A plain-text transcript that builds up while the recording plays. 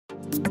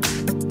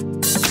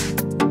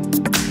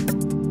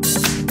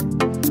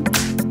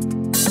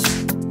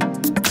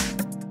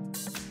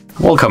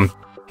Welcome.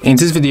 In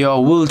this video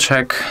we'll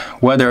check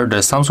whether the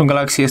Samsung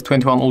Galaxy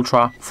S21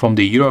 Ultra from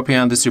the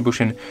European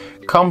distribution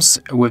comes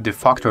with the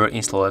factory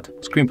installed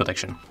screen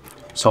protection.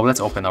 So let's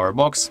open our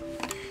box.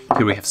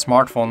 Here we have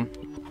smartphone.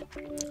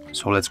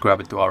 So let's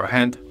grab it to our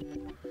hand.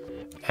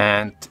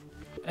 And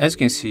as you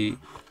can see,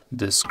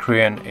 the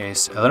screen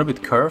is a little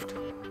bit curved.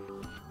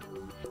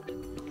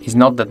 It's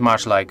not that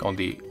much like on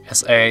the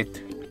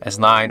S8,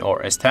 S9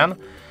 or S10,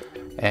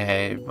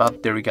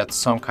 but there we got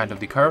some kind of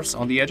the curves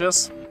on the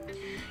edges.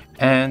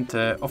 And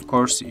of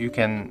course you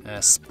can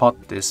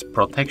spot this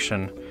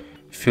protection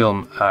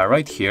film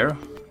right here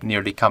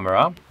near the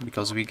camera,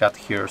 because we got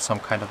here some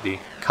kind of the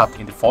cut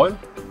in the foil.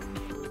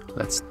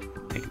 Let's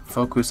take a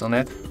focus on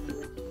it.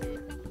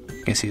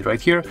 You can see it right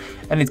here,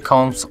 and it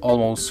comes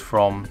almost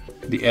from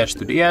the edge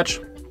to the edge.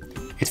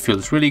 It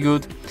feels really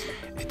good.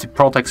 It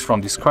protects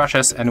from the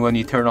scratches, and when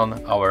you turn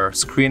on our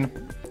screen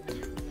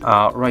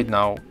right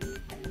now,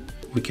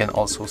 we can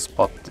also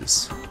spot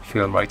this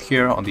film right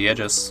here on the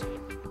edges.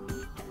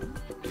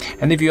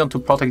 And if you want to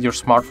protect your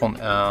smartphone,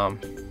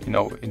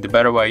 in the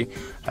better way,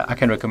 I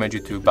can recommend you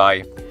to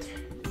buy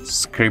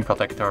screen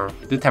protector,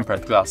 the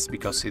tempered glass,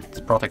 because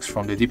it protects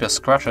from the deepest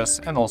scratches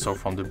and also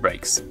from the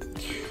breaks.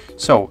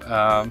 So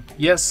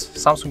yes,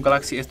 Samsung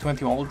Galaxy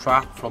S21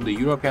 Ultra from the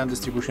European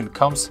distribution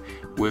comes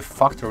with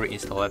factory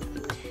installed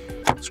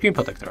screen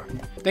protector.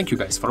 Thank you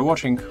guys for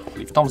watching.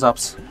 Leave thumbs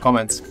ups,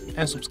 comments,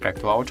 and subscribe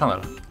to our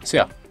channel. See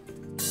ya!